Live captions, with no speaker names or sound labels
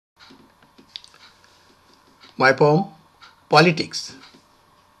my poem, Politics.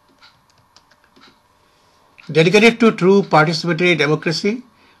 Dedicated to true participatory democracy,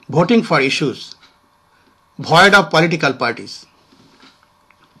 voting for issues, void of political parties.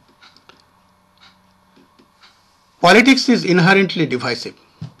 Politics is inherently divisive,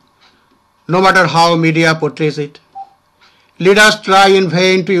 no matter how media portrays it. Leaders try in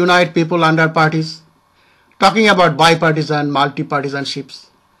vain to unite people under parties, talking about bipartisan, multi-partisanships,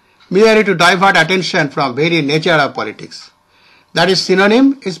 merely to divert attention from very nature of politics. That is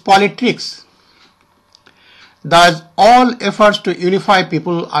synonym is politics. Thus, all efforts to unify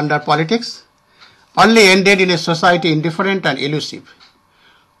people under politics only ended in a society indifferent and elusive,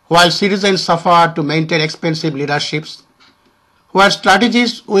 while citizens suffer to maintain expensive leaderships, where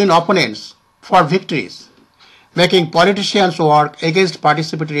strategists win opponents for victories, making politicians work against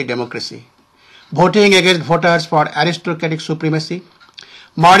participatory democracy, voting against voters for aristocratic supremacy,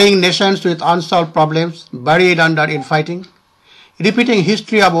 marring nations with unsolved problems buried under infighting, repeating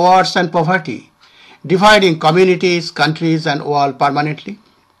history of wars and poverty, dividing communities, countries, and world permanently.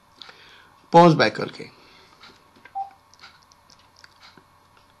 Poems by Kolki.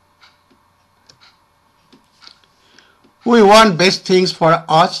 We want best things for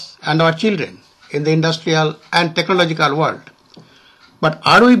us and our children in the industrial and technological world. But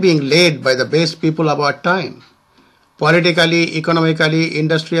are we being led by the best people of our time? Politically, economically,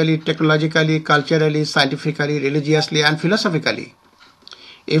 industrially, technologically, culturally, scientifically, religiously, and philosophically?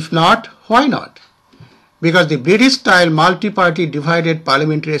 If not, why not? Because the British-style multi-party divided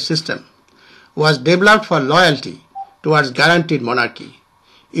parliamentary system was developed for loyalty towards guaranteed monarchy,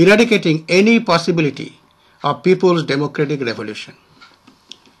 eradicating any possibility of people's democratic revolution.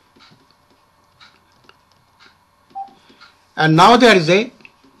 And now there is a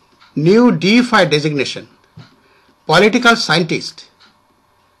new deified designation, political scientist.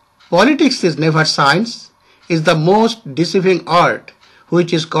 Politics is never science, is the most deceiving art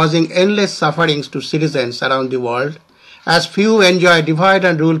which is causing endless sufferings to citizens around the world, as few enjoy divide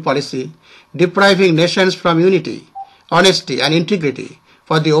and rule policy, depriving nations from unity, honesty and integrity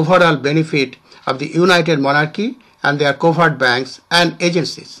for the overall benefit of the united monarchy and their covert banks and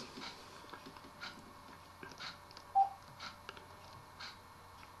agencies.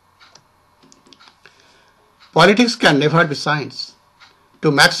 Politics can never be science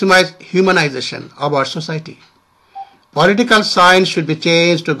to maximize humanization of our society. Political science should be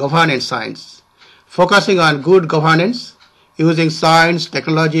changed to governance science, focusing on good governance, using science,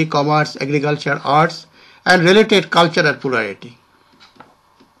 technology, commerce, agriculture, arts, and related cultural plurality.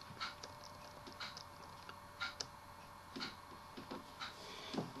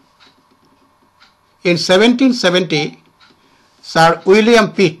 In 1770, Sir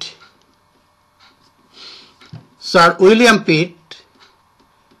William Pitt,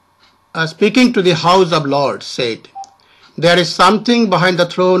 speaking to the House of Lords, said, "There is something behind the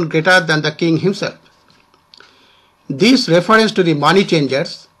throne greater than the king himself." This reference to the money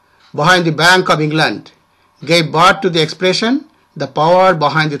changers behind the Bank of England gave birth to the expression, "the power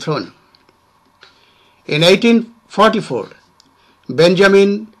behind the throne." In 1844,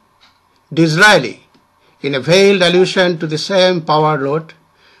 Benjamin Disraeli, in a veiled allusion to the same power, wrote,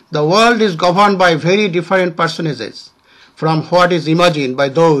 "The world is governed by very different personages from what is imagined by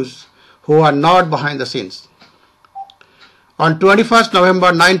those who are not behind the scenes." On 21st November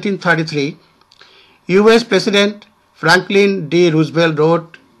 1933, US President Franklin D. Roosevelt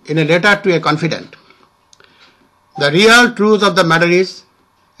wrote in a letter to a confidant, "The real truth of the matter is,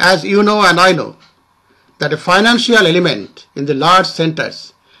 as you know and I know, that a financial element in the large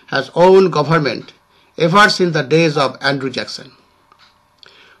centers has owned government ever since the days of Andrew Jackson."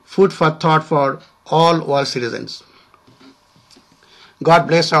 Food for thought for all world citizens. God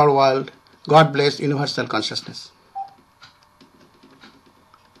bless our world. God bless universal consciousness.